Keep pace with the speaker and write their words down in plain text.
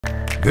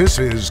This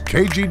is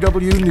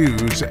KGW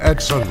News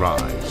at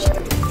Sunrise.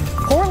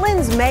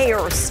 Portland's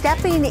mayor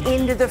stepping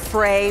into the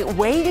fray,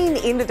 wading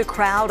into the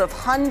crowd of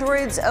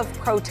hundreds of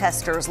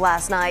protesters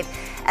last night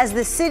as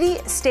the city,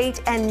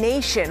 state, and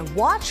nation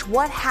watch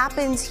what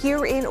happens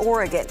here in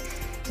Oregon.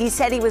 He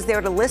said he was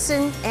there to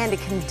listen and to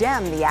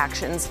condemn the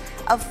actions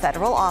of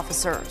federal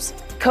officers.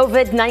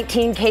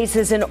 COVID-19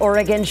 cases in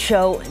Oregon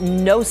show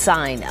no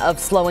sign of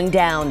slowing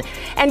down,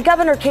 and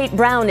Governor Kate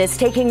Brown is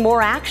taking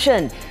more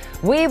action.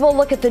 We will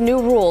look at the new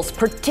rules,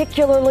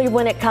 particularly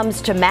when it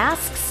comes to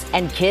masks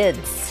and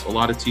kids. A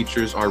lot of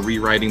teachers are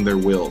rewriting their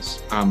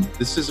wills.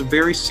 This is a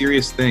very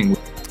serious thing.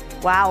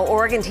 Wow,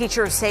 Oregon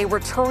teachers say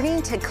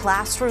returning to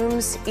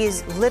classrooms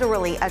is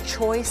literally a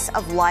choice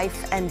of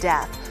life and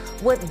death.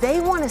 What they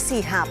want to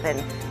see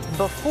happen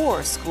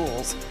before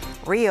schools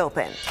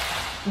reopen.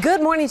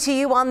 Good morning to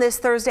you on this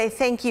Thursday.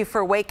 Thank you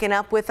for waking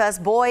up with us.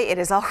 Boy, it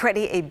is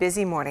already a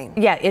busy morning.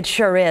 Yeah, it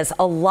sure is.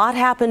 A lot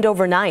happened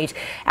overnight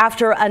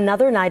after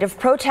another night of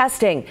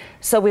protesting.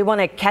 So we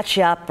want to catch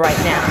you up right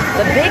now.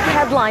 The big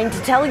headline to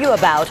tell you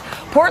about: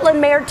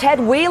 Portland Mayor Ted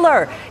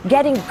Wheeler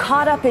getting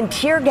caught up in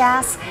tear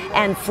gas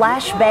and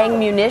flashbang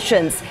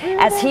munitions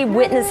as he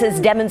witnesses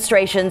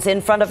demonstrations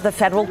in front of the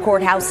federal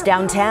courthouse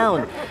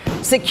downtown.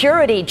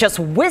 Security just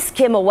whisked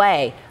him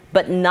away,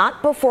 but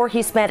not before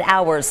he spent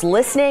hours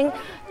listening,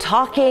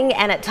 talking,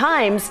 and at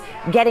times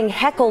getting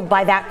heckled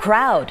by that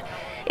crowd.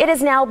 It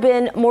has now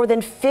been more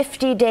than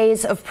 50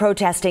 days of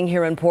protesting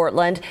here in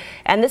Portland,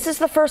 and this is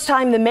the first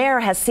time the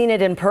mayor has seen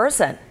it in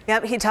person.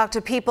 Yep, he talked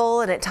to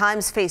people and at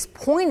times faced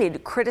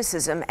pointed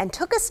criticism and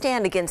took a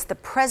stand against the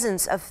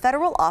presence of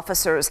federal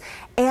officers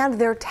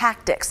and their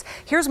tactics.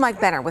 Here's Mike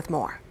Benner with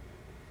more.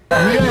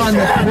 We're on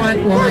the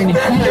front line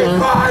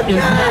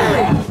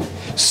here.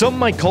 Some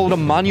might call it a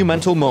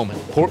monumental moment.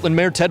 Portland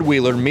Mayor Ted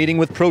Wheeler meeting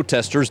with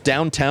protesters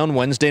downtown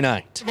Wednesday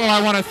night. Well,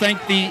 I want to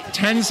thank the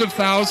tens of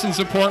thousands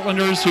of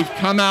Portlanders who've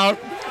come out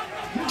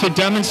to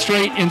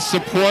demonstrate in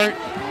support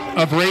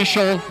of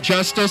racial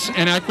justice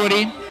and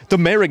equity. The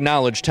mayor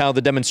acknowledged how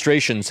the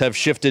demonstrations have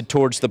shifted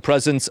towards the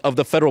presence of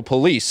the federal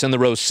police in the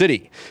Rose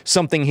City,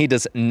 something he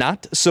does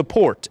not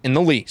support in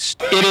the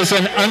least. It is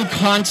an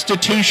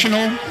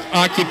unconstitutional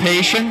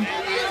occupation.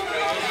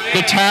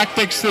 The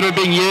tactics that are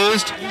being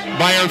used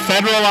by our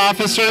federal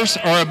officers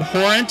are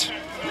abhorrent.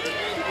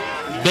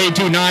 They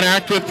do not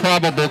act with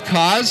probable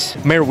cause.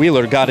 Mayor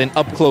Wheeler got an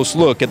up-close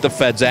look at the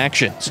Fed's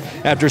actions.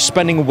 After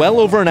spending well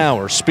over an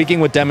hour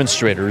speaking with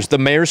demonstrators, the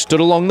mayor stood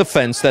along the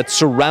fence that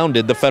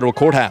surrounded the federal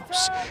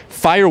courthouse.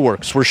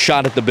 Fireworks were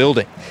shot at the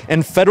building,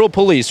 and federal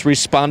police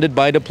responded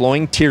by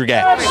deploying tear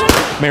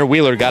gas. Mayor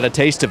Wheeler got a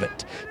taste of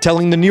it,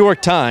 telling the New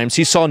York Times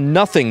he saw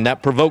nothing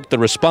that provoked the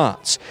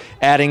response,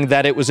 adding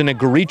that it was an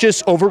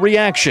egregious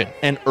overreaction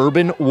and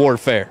urban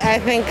warfare. I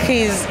think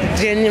he's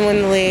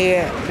genuinely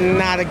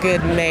not a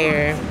good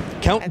mayor.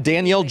 Count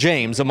Danielle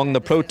James among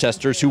the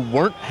protesters who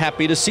weren't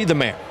happy to see the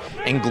mayor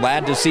and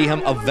glad to see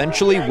him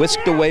eventually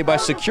whisked away by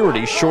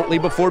security shortly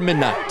before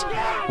midnight.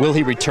 Will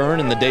he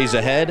return in the days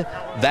ahead?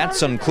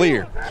 That's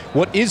unclear.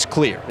 What is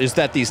clear is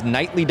that these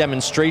nightly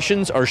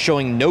demonstrations are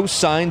showing no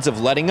signs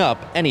of letting up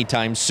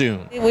anytime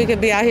soon. We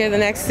could be out here the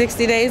next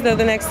 60 days or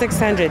the next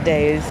 600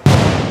 days.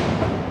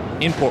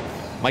 In Portland,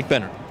 Mike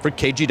Benner for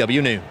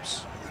KGW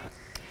News.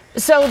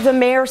 So the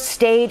mayor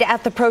stayed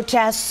at the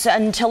protests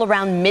until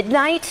around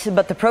midnight,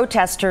 but the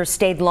protesters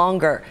stayed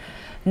longer.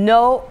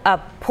 No,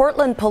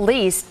 Portland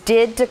police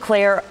did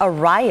declare a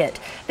riot.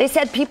 They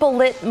said people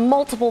lit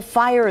multiple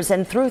fires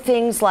and threw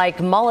things like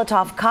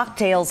Molotov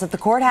cocktails at the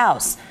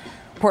courthouse.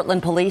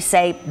 Portland police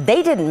say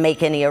they didn't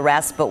make any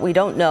arrests, but we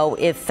don't know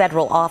if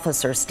federal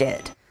officers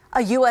did.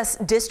 A U.S.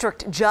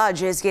 district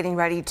judge is getting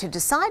ready to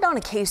decide on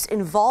a case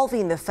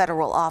involving the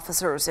federal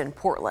officers in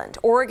Portland.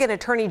 Oregon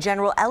Attorney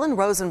General Ellen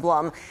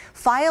Rosenblum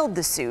filed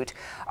the suit,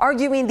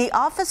 arguing the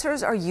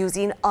officers are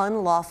using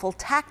unlawful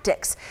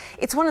tactics.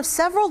 It's one of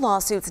several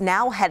lawsuits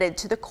now headed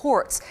to the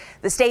courts.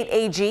 The state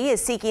AG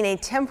is seeking a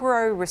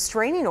temporary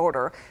restraining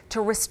order to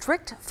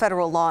restrict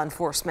federal law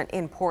enforcement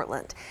in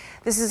Portland.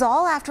 This is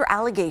all after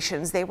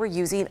allegations they were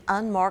using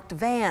unmarked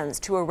vans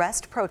to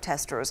arrest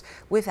protesters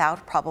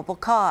without probable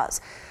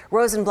cause.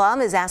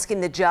 Rosenblum is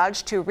asking the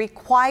judge to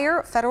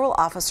require federal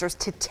officers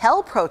to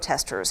tell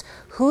protesters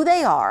who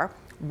they are,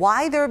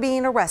 why they're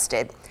being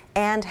arrested,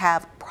 and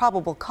have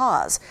probable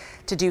cause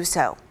to do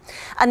so.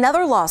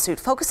 Another lawsuit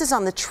focuses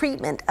on the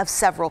treatment of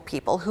several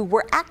people who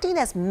were acting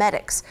as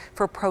medics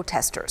for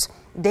protesters.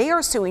 They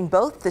are suing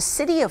both the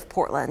city of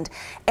Portland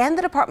and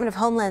the Department of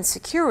Homeland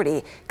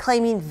Security,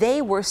 claiming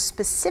they were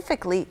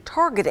specifically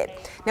targeted.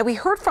 Now, we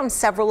heard from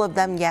several of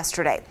them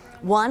yesterday.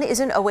 One is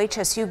an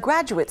OHSU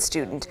graduate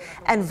student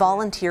and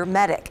volunteer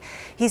medic.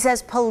 He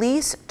says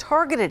police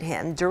targeted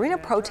him during a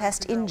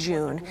protest in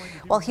June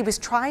while he was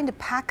trying to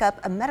pack up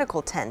a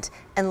medical tent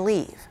and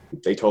leave.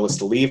 They told us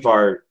to leave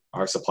our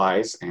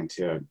supplies and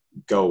to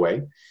go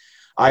away.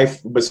 I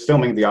was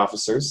filming the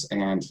officers,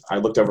 and I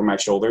looked over my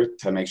shoulder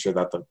to make sure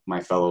that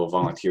my fellow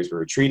volunteers were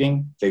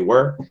retreating. They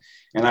were,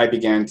 and I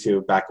began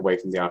to back away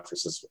from the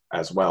officers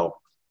as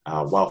well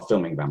while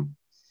filming them.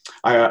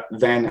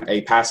 Then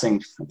a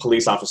passing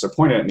police officer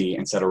pointed at me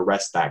and said,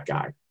 "Arrest that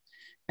guy."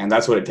 And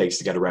that's what it takes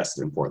to get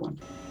arrested in Portland.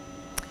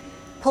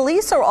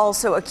 Police are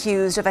also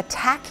accused of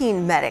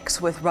attacking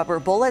medics with rubber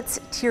bullets,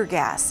 tear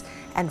gas,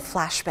 and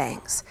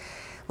flashbangs.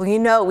 Well, you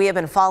know, we have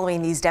been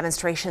following these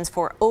demonstrations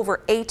for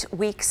over 8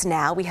 weeks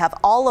now. We have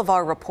all of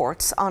our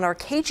reports on our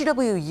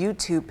KGW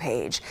YouTube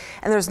page,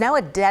 and there's now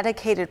a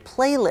dedicated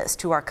playlist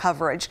to our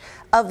coverage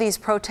of these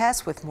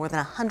protests with more than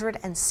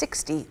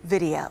 160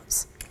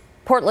 videos.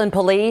 Portland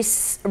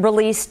police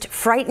released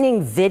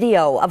frightening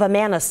video of a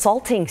man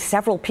assaulting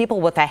several people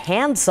with a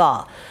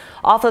handsaw.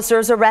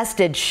 Officers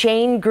arrested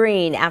Shane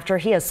Green after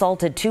he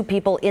assaulted 2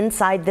 people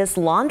inside this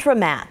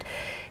laundromat.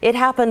 It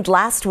happened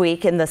last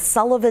week in the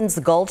Sullivan's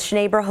Gulch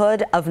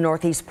neighborhood of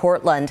Northeast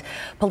Portland.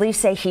 Police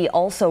say he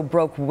also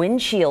broke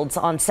windshields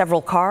on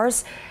several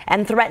cars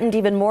and threatened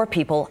even more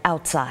people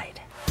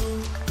outside.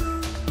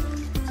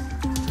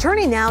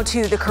 Turning now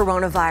to the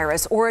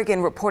coronavirus,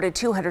 Oregon reported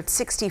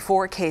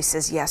 264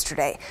 cases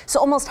yesterday. So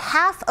almost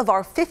half of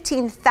our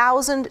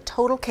 15,000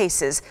 total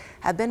cases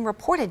have been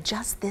reported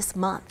just this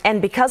month.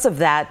 And because of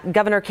that,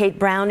 Governor Kate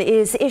Brown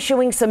is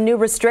issuing some new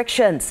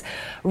restrictions.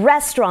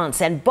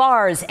 Restaurants and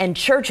bars and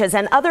churches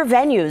and other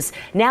venues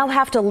now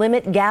have to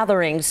limit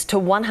gatherings to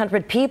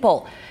 100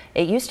 people.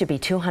 It used to be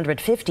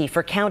 250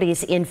 for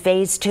counties in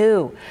Phase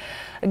 2.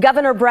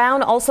 Governor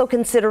Brown also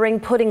considering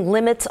putting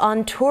limits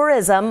on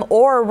tourism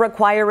or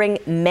requiring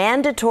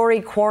mandatory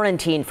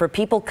quarantine for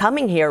people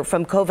coming here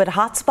from COVID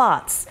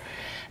hotspots.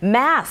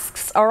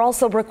 Masks are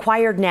also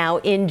required now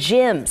in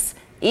gyms,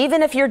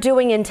 even if you're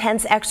doing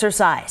intense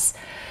exercise.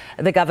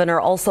 The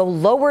governor also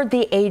lowered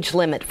the age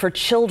limit for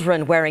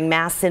children wearing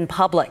masks in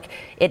public.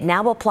 It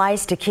now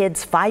applies to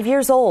kids 5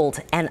 years old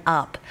and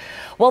up.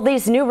 Well,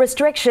 these new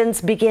restrictions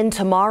begin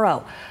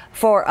tomorrow.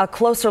 For a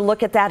closer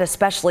look at that,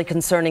 especially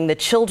concerning the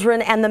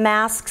children and the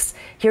masks,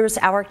 here's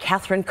our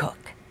Catherine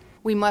Cook.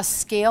 We must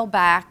scale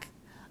back,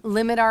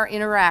 limit our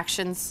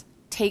interactions,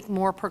 take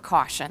more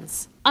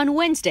precautions. On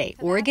Wednesday,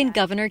 Oregon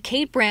Governor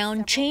Kate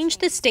Brown changed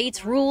the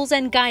state's rules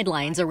and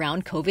guidelines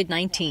around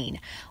COVID-19.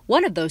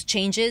 One of those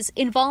changes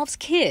involves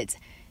kids.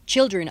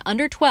 Children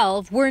under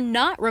 12 were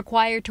not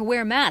required to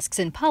wear masks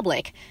in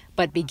public,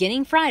 but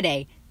beginning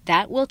Friday,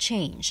 that will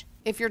change.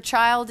 If your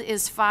child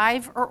is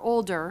 5 or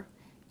older,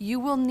 you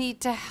will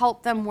need to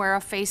help them wear a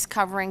face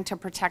covering to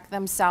protect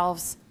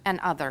themselves and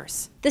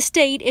others. The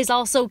state is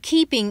also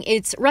keeping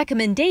its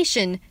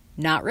recommendation,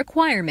 not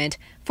requirement,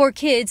 for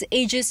kids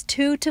ages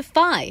 2 to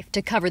 5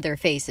 to cover their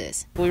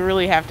faces. We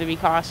really have to be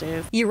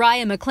cautious.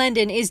 Uriah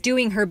McClendon is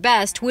doing her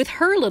best with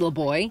her little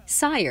boy,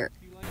 Sire.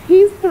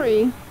 He's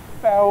 3,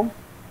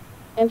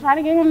 and trying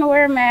to get him to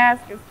wear a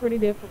mask is pretty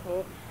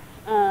difficult.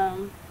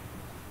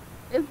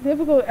 It's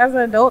difficult as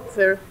an adult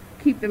to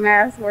keep the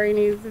mask where he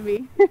needs to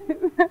be.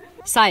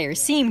 Sire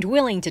seemed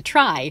willing to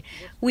try.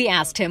 We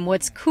asked him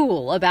what's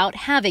cool about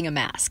having a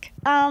mask.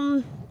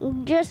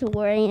 Just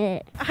wearing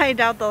it. I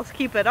doubt they'll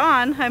keep it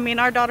on. I mean,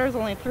 our daughter's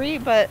only 3,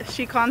 but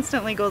she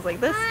constantly goes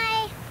like this.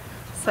 Hi.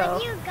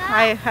 So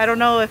I don't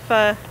know if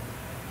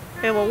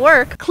it will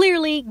work.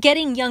 Clearly,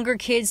 getting younger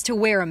kids to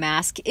wear a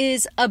mask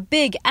is a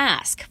big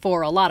ask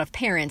for a lot of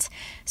parents.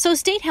 So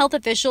state health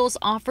officials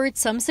offered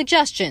some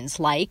suggestions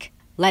like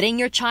letting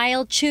your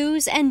child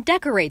choose and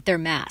decorate their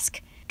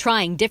mask,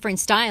 trying different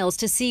styles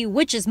to see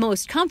which is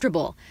most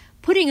comfortable,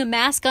 putting a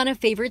mask on a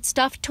favorite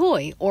stuffed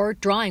toy or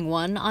drawing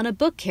one on a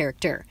book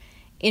character,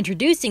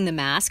 introducing the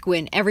mask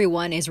when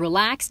everyone is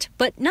relaxed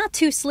but not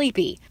too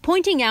sleepy,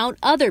 pointing out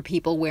other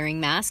people wearing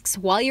masks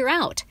while you're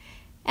out.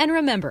 And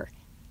remember,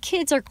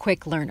 kids are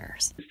quick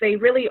learners. They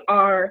really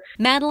are.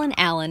 Madeline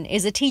Allen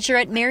is a teacher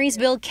at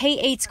Marysville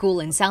K-8 school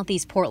in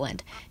Southeast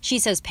Portland. She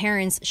says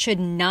parents should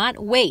not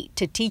wait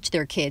to teach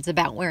their kids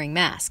about wearing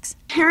masks.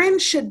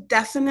 Parents should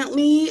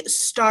definitely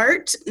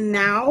start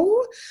now,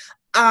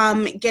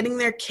 getting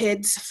their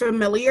kids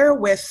familiar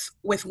with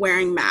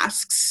wearing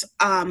masks.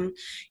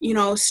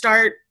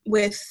 Start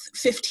with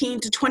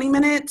 15 to 20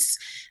 minutes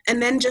and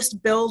then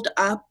just build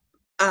up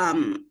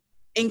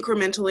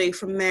incrementally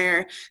from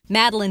there.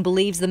 Madeline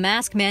believes the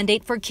mask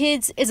mandate for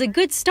kids is a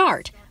good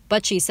start,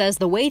 but she says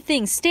the way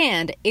things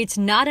stand, it's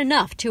not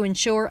enough to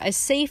ensure a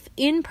safe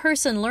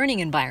in-person learning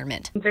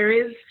environment. There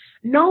is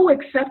no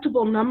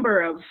acceptable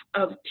number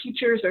of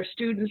teachers or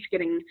students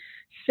getting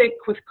sick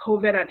with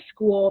COVID at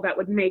school that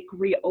would make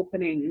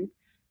reopening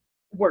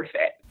worth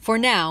it. For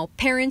now,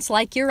 parents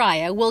like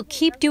Uriah will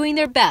keep doing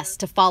their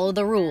best to follow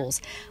the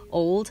rules,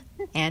 old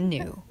and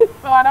new.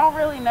 So I don't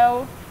really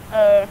know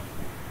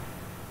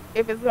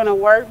if it's going to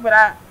work, but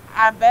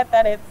I bet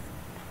that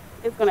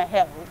it's going to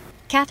help.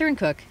 Catherine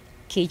Cook,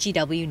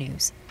 KGW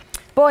News.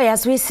 Boy,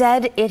 as we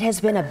said, it has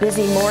been a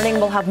busy morning.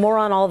 We'll have more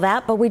on all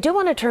that, but we do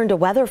want to turn to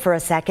weather for a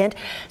second.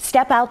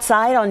 Step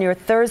outside on your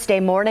Thursday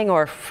morning,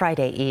 or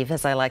Friday Eve,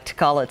 as I like to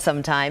call it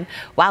sometime.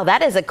 Wow,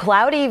 that is a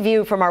cloudy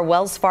view from our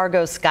Wells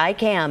Fargo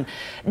Skycam.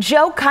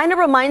 Joe, kind of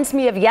reminds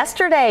me of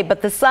yesterday,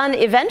 but the sun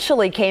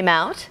eventually came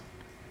out.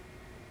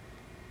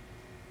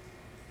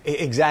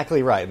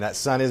 Exactly right. And that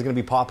sun is going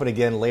to be popping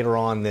again later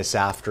on this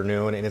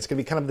afternoon. And it's going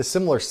to be kind of the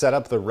similar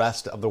setup the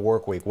rest of the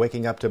work week.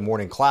 Waking up to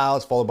morning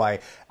clouds, followed by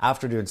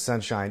afternoon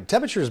sunshine.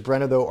 Temperatures,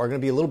 Brenda, though, are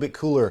going to be a little bit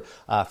cooler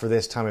for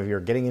this time of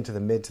year, getting into the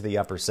mid to the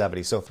upper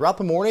 70s. So throughout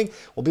the morning,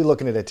 we'll be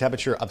looking at a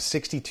temperature of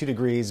 62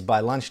 degrees. By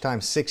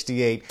lunchtime,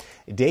 68.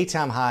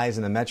 Daytime highs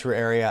in the metro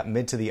area,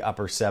 mid to the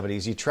upper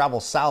 70s. You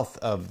travel south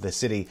of the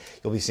city,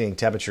 you'll be seeing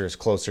temperatures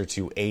closer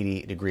to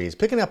 80 degrees.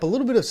 Picking up a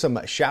little bit of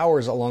some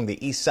showers along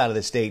the east side of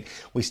the state.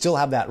 We still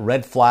have that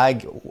red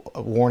flag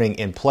warning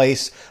in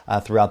place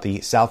throughout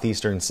the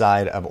southeastern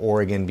side of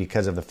Oregon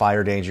because of the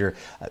fire danger,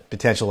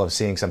 potential of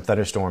seeing some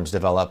thunderstorms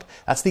develop.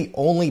 That's the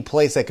only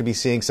place that could be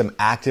seeing some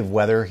active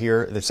weather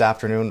here this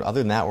afternoon.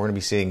 Other than that, we're going to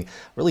be seeing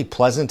really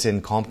pleasant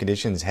and calm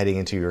conditions heading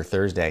into your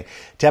Thursday.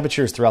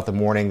 Temperatures throughout the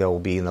morning, though, will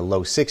be in the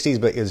low 60s,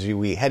 but as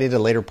we head into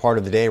the later part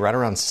of the day, right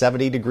around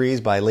 70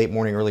 degrees by late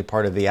morning, early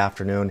part of the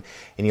afternoon.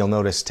 And you'll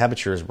notice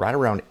temperatures right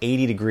around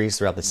 80 degrees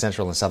throughout the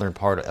central and southern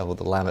part of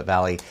the Willamette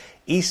Valley.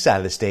 East side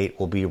of the state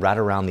will be right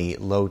around the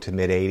low to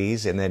mid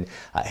 80s. And then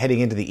heading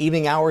into the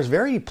evening hours,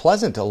 very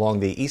pleasant along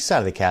the east side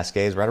of the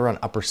Cascades, right around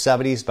upper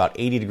 70s, about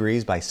 80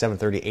 degrees by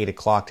 7:30, 8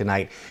 o'clock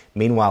tonight.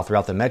 Meanwhile,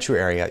 throughout the metro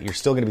area, you're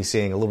still going to be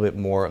seeing a little bit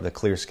more of the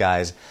clear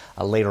skies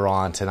later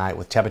on tonight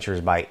with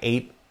temperatures by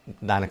 8,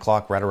 9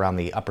 o'clock right around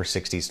the upper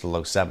 60s to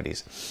low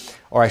 70s.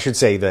 Or I should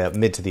say the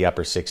mid to the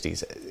upper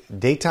 60s.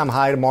 Daytime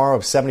high tomorrow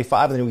of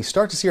 75, and then we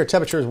start to see our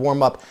temperatures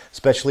warm up,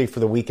 especially for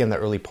the weekend, the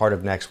early part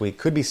of next week.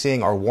 Could be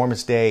seeing our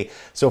warmest day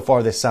so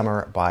far this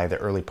summer by the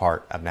early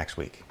part of next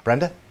week.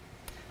 Brenda?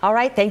 All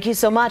right, thank you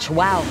so much.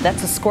 Wow,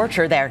 that's a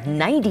scorcher there,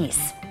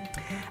 90s.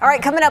 All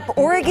right, coming up,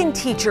 Oregon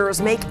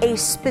teachers make a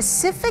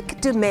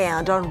specific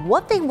demand on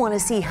what they want to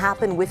see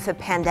happen with the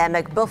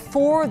pandemic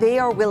before they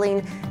are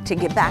willing to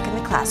get back in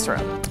the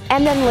classroom.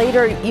 And then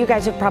later, you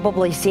guys have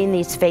probably seen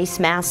these face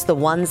masks, the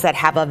ones that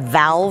have a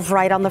valve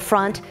right on the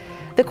front.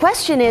 The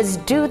question is,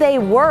 do they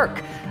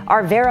work?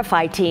 Our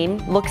Verify team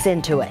looks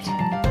into it.